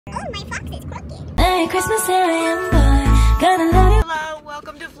Oh, my fox is crooked. Merry Christmas, here I am, boy. Gonna love you. Hello,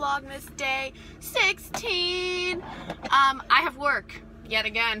 welcome to Vlogmas Day 16. I have work yet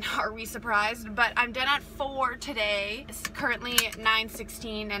again. Are we surprised? But I'm done at 4 today. It's currently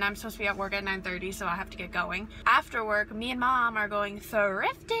 9:16 and I'm supposed to be at work at 9:30, so I have to get going. After work, me and Mom are going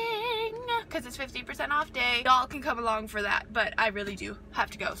thrifting because it's 50% off day. Y'all can come along for that, but I really do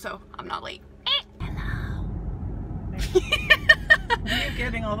have to go, so I'm not late. Hello. Are you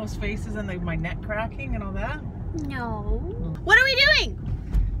getting all those faces and my neck cracking and all that? No. What are we doing?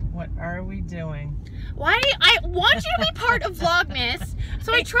 What are we doing? Why? I want you to be part of Vlogmas,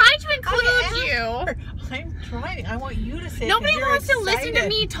 so I tried to include you. I'm trying. I want you to say. Nobody wants to listen to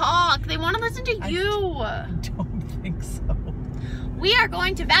me talk. They want to listen to you. I don't think so. We are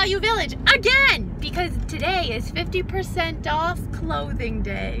going to Value Village again because today is 50% off clothing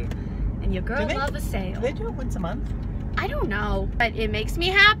day, and your girl love a sale. Do they do it once a month? I don't know, but it makes me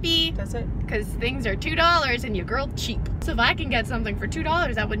happy. Does it? Because things are $2 and your girl cheap. So if I can get something for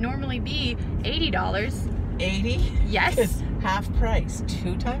 $2 that would normally be $80. 80? Yes. It's half price.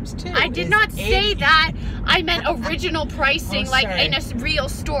 2 times 2. I did not say that. I meant original pricing, like sorry. in a real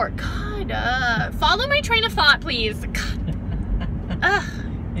store. God, follow my train of thought, please.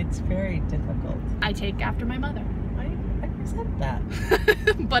 It's very difficult. I take after my mother. I accept that.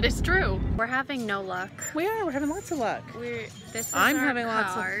 But it's true. We're having no luck. We're having lots of luck. This is I'm our having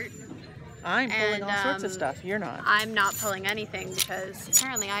lots cart. of. I'm pulling And, all sorts of stuff. You're not. I'm not pulling anything because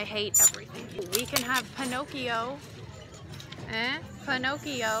apparently I hate everything. We can have Pinocchio.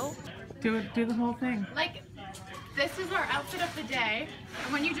 Pinocchio. Do the whole thing. Like, this is our outfit of the day.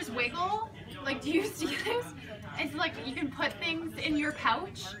 And when you just wiggle, like, do you see this? It's like you can put things in your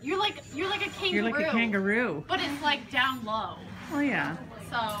pouch. You're like a kangaroo. You're like a kangaroo. But it's like down low. Oh yeah.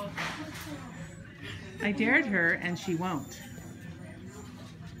 So I dared her and she won't.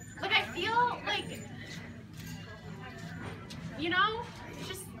 like I feel like, you know,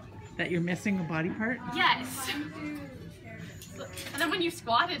 just That you're missing a body part? yes. And then when you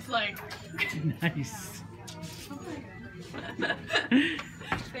squat, it's like Nice.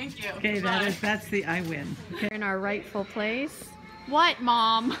 thank you. Okay, that's the I win. Okay. We're in our rightful place. What,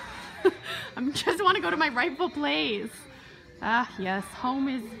 Mom? I just want to go to my rightful place. Ah, yes, home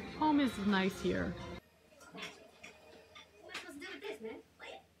is nice here.